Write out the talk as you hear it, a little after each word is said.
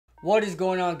What is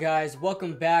going on, guys?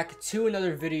 Welcome back to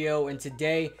another video, and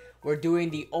today we're doing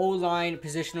the O-line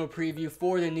positional preview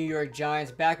for the New York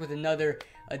Giants, back with another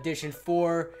edition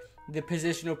for the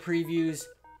positional previews.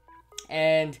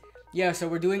 And yeah, so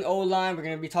we're doing O-line. We're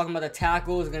going to be talking about the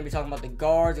tackles, we're going to be talking about the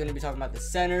guards, we're going to be talking about the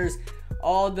centers,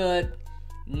 all the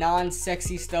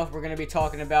non-sexy stuff we're going to be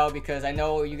talking about, because I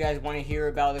know you guys want to hear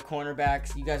about the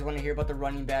cornerbacks, you guys want to hear about the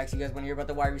running backs, you guys want to hear about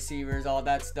the wide receivers, all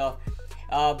that stuff.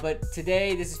 But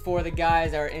today, this is for the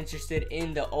guys that are interested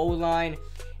in the O-line,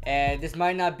 and this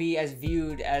might not be as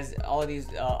viewed as all these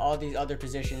other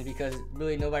positions, because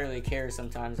really nobody really cares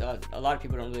sometimes. A lot of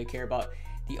people don't really care about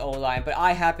the O-line, but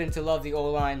I happen to love the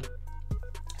O-line,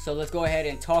 so let's go ahead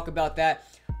and talk about that.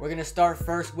 We're going to start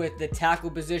first with the tackle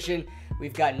position.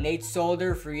 We've got Nate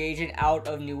Solder, free agent out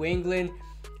of New England.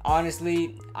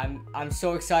 Honestly, I'm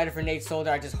so excited for Nate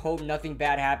Solder. I just hope nothing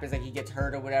bad happens, like he gets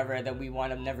hurt or whatever, and then we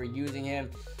wind up never using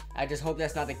him. I just hope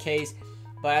that's not the case.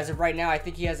 But as of right now, I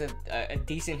think he has a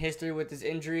decent history with his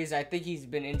injuries. I think he's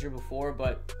been injured before,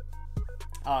 but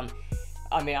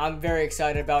I mean, I'm very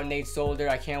excited about Nate Solder.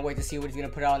 I can't wait to see what he's going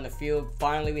to put out on the field.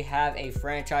 Finally, we have a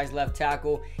franchise left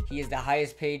tackle. He is the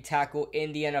highest paid tackle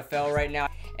in the NFL right now,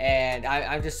 and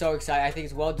I'm just so excited. I think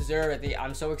it's well deserved.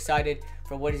 I'm so excited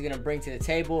for what he's going to bring to the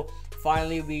table.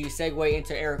 Finally, we segue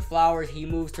into Ereck Flowers. He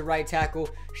moves to right tackle.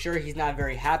 Sure, he's not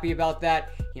very happy about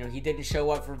that. You know, he didn't show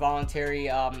up for voluntary,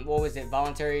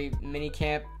 voluntary mini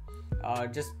camp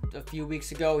just a few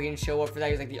weeks ago. He didn't show up for that.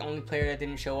 He was like the only player that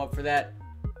didn't show up for that.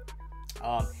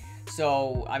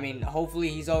 So, I mean, hopefully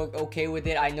he's okay with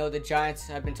it. I know the Giants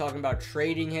have been talking about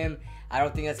trading him. I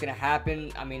don't think that's going to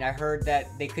happen. I mean, I heard that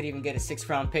they could even get a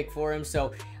 6th-round pick for him.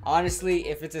 So, honestly,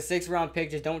 if it's a 6th-round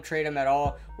pick, just don't trade him at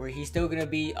all, where he's still going to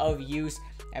be of use.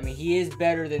 I mean, he is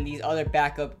better than these other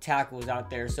backup tackles out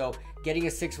there. So, getting a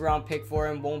 6th-round pick for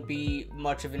him won't be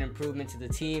much of an improvement to the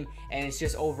team, and it's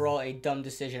just overall a dumb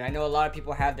decision. I know a lot of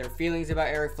people have their feelings about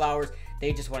Ereck Flowers.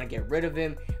 They just want to get rid of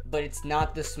him, but it's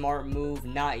not the smart move,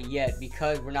 not yet,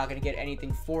 because we're not going to get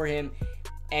anything for him,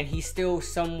 and he's still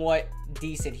somewhat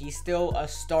decent. He's still a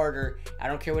starter. I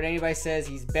don't care what anybody says.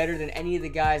 He's better than any of the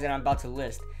guys that I'm about to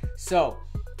list. So,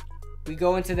 we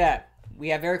go into that. We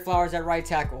have Ereck Flowers at right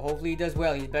tackle. Hopefully he does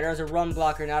well. He's better as a run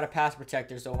blocker, not a pass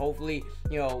protector. So hopefully,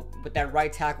 you know, with that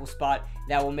right tackle spot,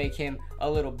 that will make him a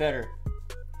little better.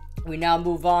 We now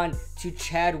move on to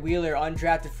Chad Wheeler,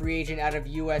 undrafted free agent out of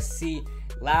USC.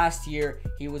 Last year,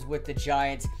 he was with the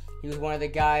Giants. He was one of the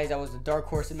guys that was the dark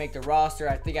horse to make the roster.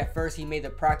 I think at first he made the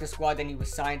practice squad, then he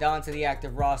was signed on to the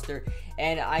active roster.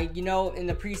 And in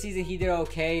the preseason he did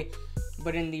okay,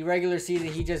 but in the regular season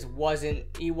he just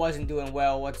wasn't doing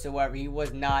well whatsoever. He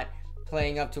was not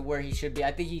playing up to where he should be.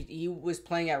 I think he was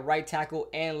playing at right tackle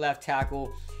and left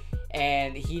tackle,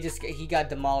 and he got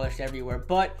demolished everywhere.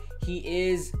 But he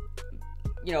is,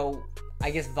 you know, I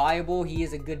guess viable. He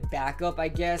is a good backup, I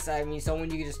guess. I mean,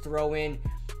 someone you can just throw in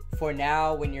for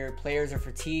now when your players are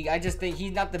fatigued. I just think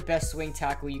he's not the best swing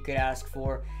tackle you could ask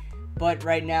for, but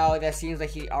right now that seems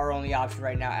like our only option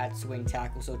right now at swing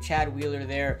tackle. So Chad Wheeler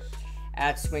there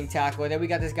at swing tackle. And then we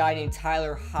got this guy named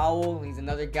Tyler Howell. He's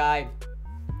another guy.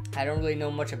 I don't really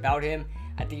know much about him.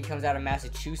 I think he comes out of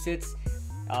Massachusetts,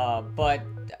 but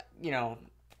you know,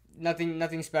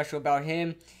 nothing special about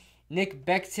him. Nick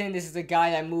Becton, this is a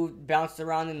guy that bounced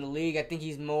around in the league. I think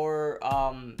he's more,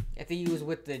 I think he was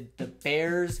with the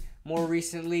Bears more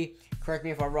recently. Correct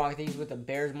me if I'm wrong. I think he's with the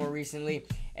Bears more recently.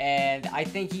 And I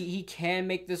think he can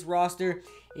make this roster.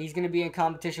 He's going to be in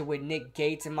competition with Nick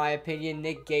Gates, in my opinion.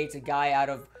 Nick Gates, a guy out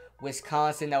of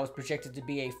Wisconsin that was projected to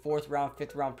be a 4th-round,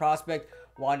 5th-round prospect,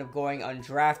 wound up going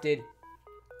undrafted,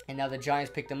 and now the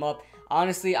Giants picked him up.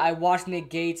 Honestly, I watched Nick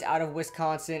Gates out of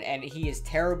Wisconsin, and he is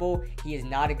terrible. He is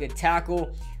not a good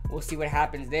tackle. We'll see what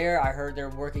happens there. I heard they're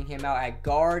working him out at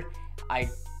guard.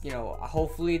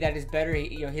 Hopefully that is better.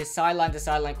 His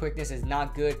sideline-to-sideline quickness is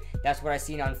not good. That's what I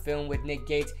seen on film with Nick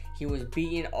Gates. He was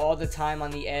beaten all the time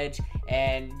on the edge,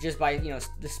 and just by,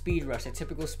 the speed rush, a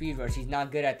typical speed rush, he's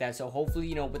not good at that. So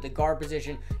hopefully, with the guard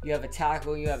position, you have a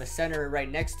tackle, you have a center right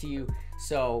next to you.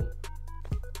 So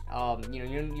you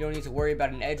don't need to worry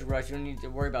about an edge rush. You don't need to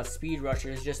worry about speed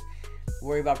rushers. Just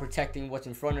worry about protecting what's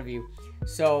in front of you.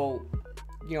 So,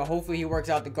 hopefully he works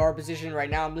out the guard position. Right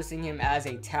now I'm listing him as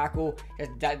a tackle.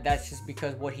 That's just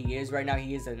because what he is right now.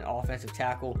 He is an offensive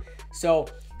tackle. So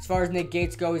as far as Nick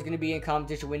Gates goes, he's going to be in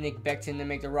competition with Nick Becton to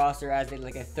make the roster as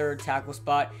like a 3rd tackle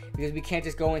spot, because we can't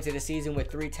just go into the season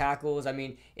with 3 tackles. I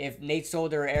mean, if Nate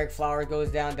Solder or Ereck Flowers goes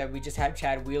down, then we just had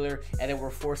Chad Wheeler, and then we're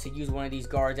forced to use one of these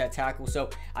guards at tackle. So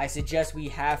I suggest we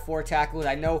have 4 tackles.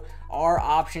 I know our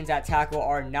options at tackle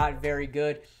are not very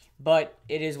good, but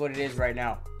it is what it is right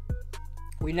now.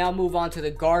 We now move on to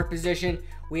the guard position.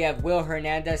 We have Will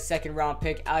Hernandez, second round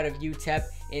pick out of UTEP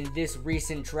in this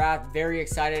recent draft. Very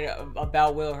excited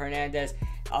about Will Hernandez.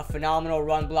 A phenomenal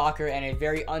run blocker and a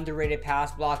very underrated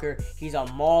pass blocker. He's a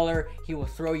mauler. He will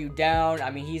throw you down. I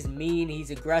mean, he's mean,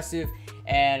 he's aggressive,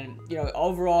 and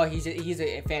overall he's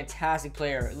a fantastic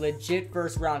player. Legit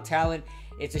first round talent.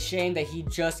 It's a shame that he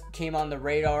just came on the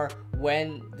radar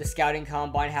when the scouting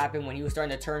combine happened, when he was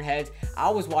starting to turn heads.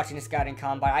 I was watching the scouting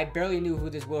combine. I barely knew who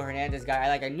this Will Hernandez guy.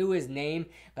 I knew his name,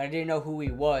 but I didn't know who he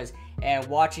was. And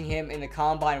watching him in the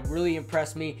combine really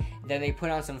impressed me. Then they put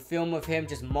on some film of him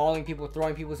just mauling people,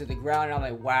 throwing people to the ground, and I'm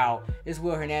like, wow, this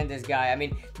Will Hernandez guy. I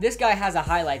mean, this guy has a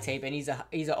highlight tape, and he's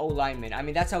an O lineman. I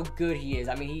mean, that's how good he is.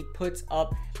 I mean, he puts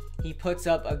up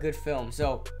a good film.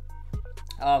 So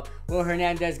Will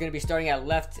Hernandez is going to be starting at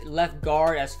left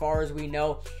guard, as far as we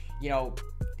know.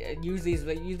 Usually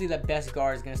the best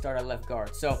guard is going to start at left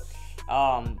guard. So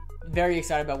very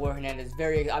excited about Will Hernandez.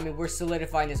 We're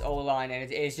solidifying this O-line,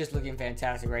 and it's just looking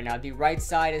fantastic right now. The right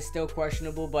side is still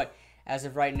questionable, but as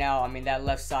of right now, I mean, that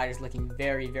left side is looking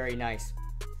very, very nice.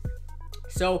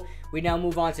 So we now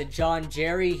move on to John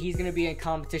Jerry. He's going to be in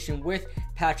competition with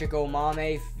Patrick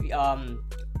Omameh,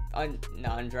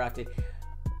 undrafted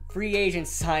free agent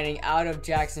signing out of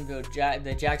Jacksonville,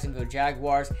 the Jacksonville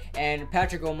Jaguars. And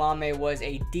Patrick Omameh was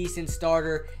a decent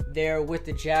starter there with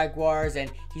the Jaguars, and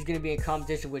he's going to be in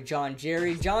competition with John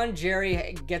Jerry. John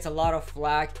Jerry gets a lot of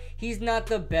flack. He's not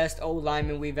the best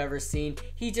O-lineman we've ever seen.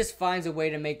 He just finds a way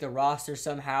to make the roster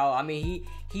somehow. I mean,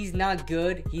 he's not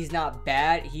good. He's not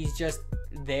bad. He's just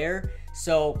there.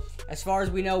 So as far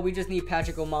as we know, we just need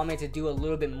Patrick Omameh to do a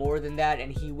little bit more than that, and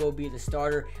he will be the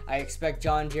starter. I expect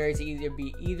John Jerry to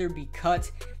either be cut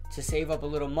to save up a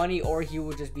little money, or he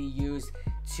will just be used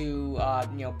to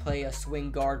play a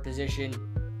swing guard position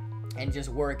and just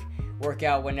work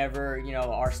out whenever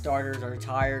our starters are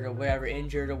tired or whatever,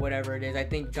 injured or whatever it is. I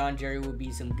think John Jerry will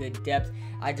be some good depth.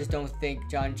 I just don't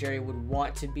think John Jerry would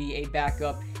want to be a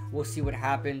backup. We'll see what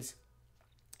happens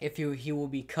if he will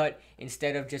be cut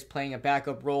instead of just playing a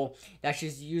backup role. That's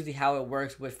just usually how it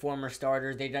works with former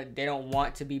starters. They don't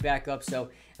want to be backup, so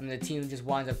the team just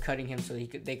winds up cutting him so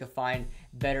they could find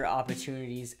better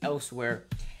opportunities elsewhere.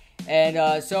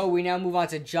 And so we now move on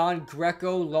to John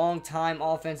Greco, longtime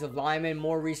offensive lineman,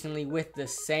 more recently with the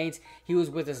Saints. He was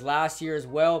with us last year as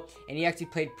well, and he actually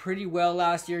played pretty well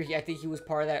last year. I think he was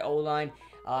part of that O-line.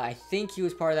 I think he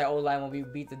was part of that O-line when we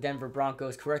beat the Denver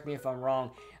Broncos. Correct me if I'm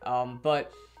wrong.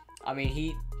 But I mean,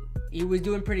 he was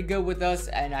doing pretty good with us,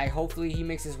 and hopefully he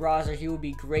makes his roster. He will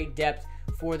be great depth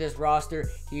for this roster.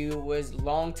 He was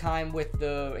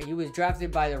he was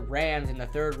drafted by the Rams in the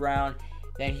 3rd round.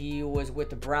 Then he was with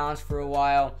the Browns for a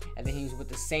while, and then he was with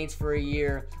the Saints for a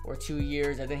year or 2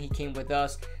 years, and then he came with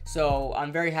us. So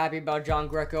I'm very happy about John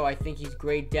Greco. I think he's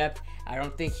great depth. I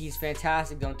don't think he's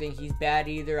fantastic. Don't think he's bad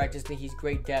either. I just think he's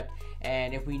great depth,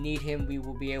 and if we need him, we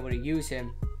will be able to use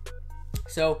him.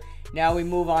 So now we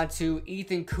move on to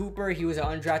Ethan Cooper. He was an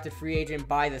undrafted free agent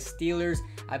by the Steelers,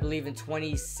 I believe in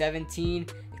 2017.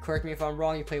 Correct me if I'm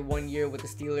wrong. He played 1 year with the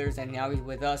Steelers, and now he's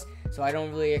with us. So I don't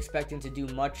really expect him to do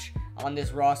much on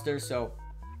this roster. So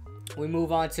we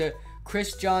move on to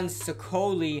Kristjan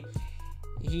Sokoli.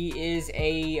 He is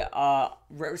a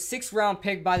 6th round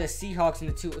pick by the Seahawks in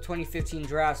the 2015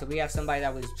 draft. So we have somebody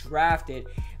that was drafted.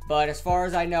 But as far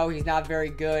as I know, he's not very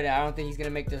good, and I don't think he's going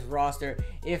to make this roster,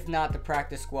 if not the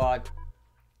practice squad.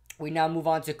 We now move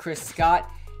on to Chris Scott.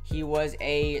 He was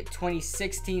a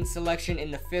 2016 selection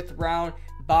in the 5th round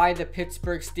by the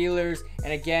Pittsburgh Steelers.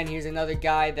 And again, here's another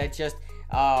guy that just,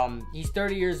 he's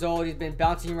 30 years old. He's been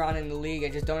bouncing around in the league. I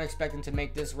just don't expect him to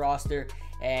make this roster.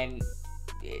 And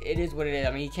it is what it is.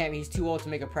 I mean, he's too old to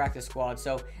make a practice squad,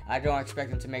 so I don't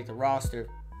expect him to make the roster.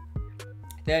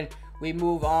 Then we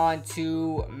move on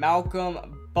to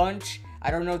Malcolm Bunche. I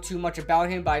don't know too much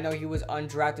about him, but I know he was an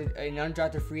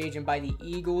undrafted free agent by the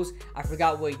Eagles. I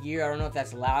forgot what year. I don't know if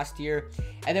that's last year.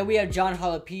 And then we have John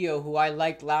Halapio, who I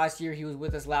liked last year. He was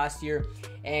with us last year,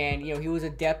 and he was a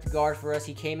depth guard for us.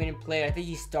 He came in and played. I think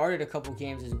he started a couple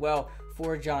games as well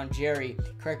for John Jerry.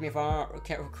 Correct me if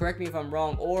I'm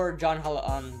wrong. Or John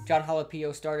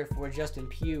Halapio started for Justin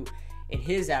Pugh in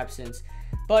his absence,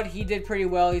 but he did pretty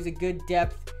well. He's a good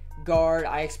depth guard.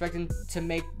 I expect him to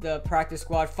make the practice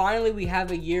squad. Finally, we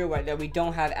have a year that we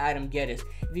don't have Adam Geddes.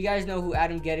 If you guys know who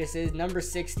Adam Geddes is, number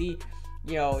 60,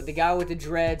 the guy with the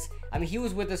dreads. I mean, he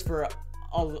was with us for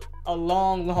a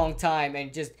long time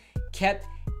and just kept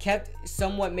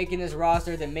somewhat making this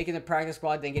roster, then making the practice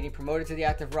squad, then getting promoted to the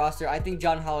active roster. I think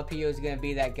John Halapio is going to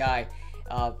be that guy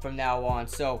from now on.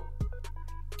 So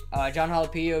John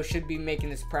Halapio should be making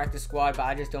this practice squad, but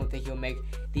I just don't think he'll make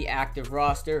the active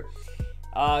roster.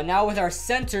 Now with our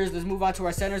centers, let's move on to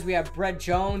our centers. We have Brett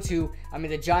Jones, who, I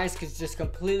mean, the Giants could just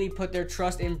completely put their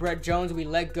trust in Brett Jones. We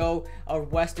let go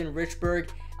of Weston Richburg.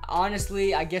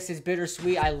 Honestly, I guess it's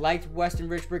bittersweet. I liked Weston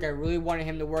Richburg. I really wanted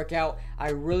him to work out.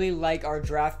 I really like our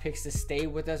draft picks to stay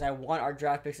with us. I want our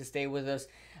draft picks to stay with us.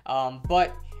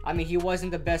 But, I mean, he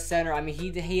wasn't the best center. I mean,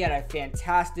 he had a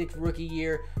fantastic rookie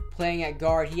year playing at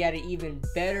guard. He had an even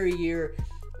better year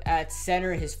at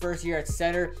center, his first year at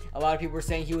center. A lot of people were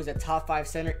saying he was a top 5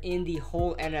 center in the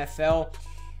whole NFL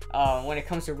when it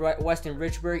comes to Weston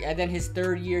Richburg. And then his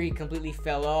third year, he completely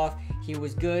fell off. He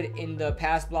was good in the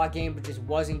pass block game, but just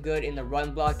wasn't good in the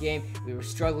run block game. We were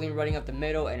struggling running up the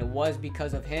middle, and it was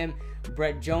because of him.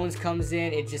 Brett Jones comes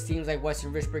in. It just seems like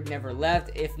Weston Richburg never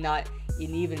left. If not,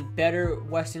 an even better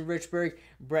Weston Richburg.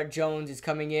 Brett Jones is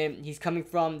coming in. He's coming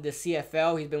from the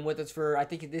CFL. He's been with us for, I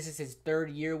think this is his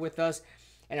 3rd year with us.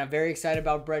 And I'm very excited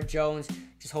about Brett Jones.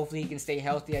 Just hopefully he can stay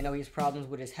healthy. I know he has problems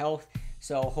with his health,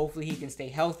 so hopefully he can stay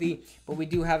healthy. But we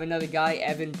do have another guy,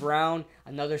 Evan Brown,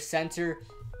 another center.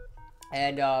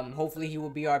 And hopefully he will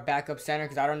be our backup center,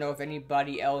 because I don't know if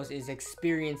anybody else is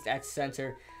experienced at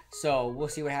center. So we'll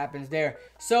see what happens there.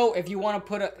 So if you want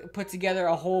to put together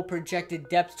a whole projected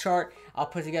depth chart, I'll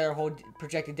put together a whole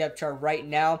projected depth chart right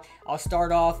now. I'll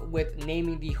start off with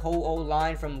naming the whole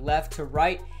O-line from left to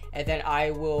right. And then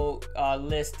I will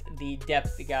list the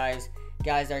depth guys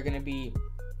that are going to be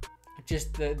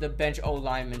just the bench O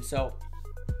linemen. So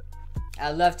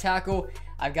at left tackle,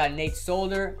 I've got Nate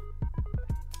Solder.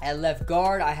 At left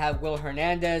guard, I have Will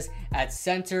Hernandez. At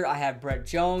center, I have Brett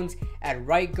Jones. At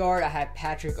right guard, I have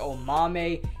Patrick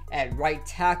Omameh. At right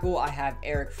tackle, I have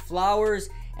Ereck Flowers.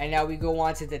 And now we go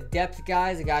on to the depth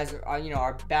guys. The guys are,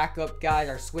 our backup guys,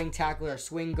 our swing tacklers, our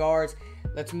swing guards.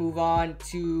 Let's move on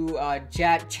to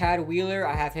Chad Wheeler.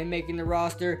 I have him making the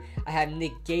roster. I have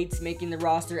Nick Gates making the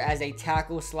roster as a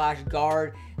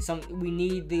tackle/guard. We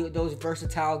need those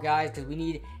versatile guys, because we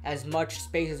need as much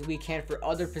space as we can for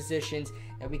other positions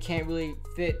that we can't really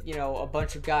fit, a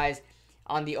bunch of guys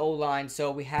on the O-line.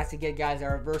 So we have to get guys that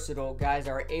are versatile, guys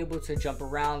that are able to jump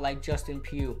around, like Justin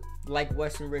Pugh, like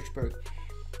Weston Richburg.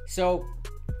 So,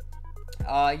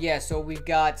 so we've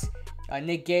got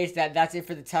Nick Gates. That's it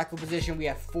for the tackle position. We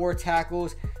have 4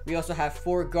 tackles. We also have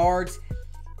 4 guards.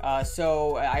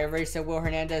 So I already said Will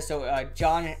Hernandez. So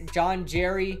John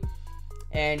Jerry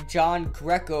and John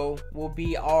Greco will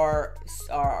be our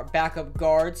backup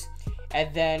guards.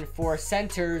 And then for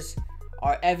centers,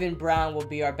 our Evan Brown will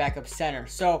be our backup center.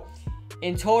 So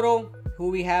in total, who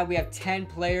we have 10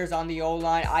 players on the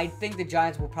O-line. I think the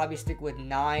Giants will probably stick with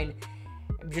 9.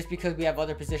 Just because we have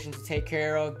other positions to take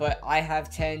care of, but I have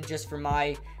 10 just for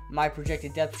my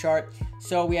projected depth chart.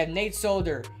 So we have Nate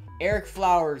Solder, Ereck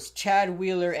Flowers, Chad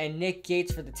Wheeler, and Nick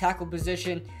Gates for the tackle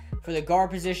position. For the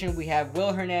guard position, we have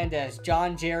Will Hernandez,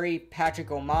 John Jerry, Patrick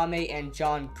Omameh, and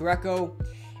John Greco.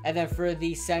 And then for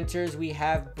the centers, we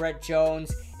have Brett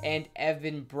Jones and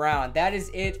Evan Brown. That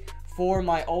is it for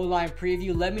my O-line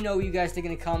preview. Let me know what you guys think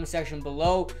in the comment section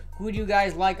below. Who do you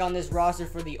guys like on this roster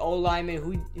for the O-lineman?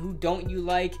 Who don't you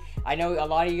like? I know a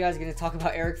lot of you guys are going to talk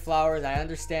about Ereck Flowers. I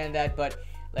understand that, but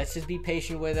let's just be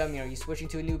patient with him. He's switching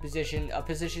to a new position, a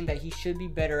position that he should be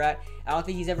better at. I don't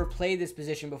think he's ever played this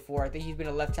position before. I think he's been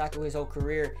a left tackle his whole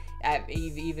career,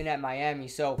 even at Miami.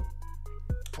 So,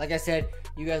 like I said,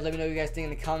 you guys let me know what you guys think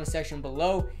in the comment section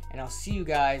below, and I'll see you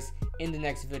guys in the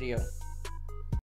next video.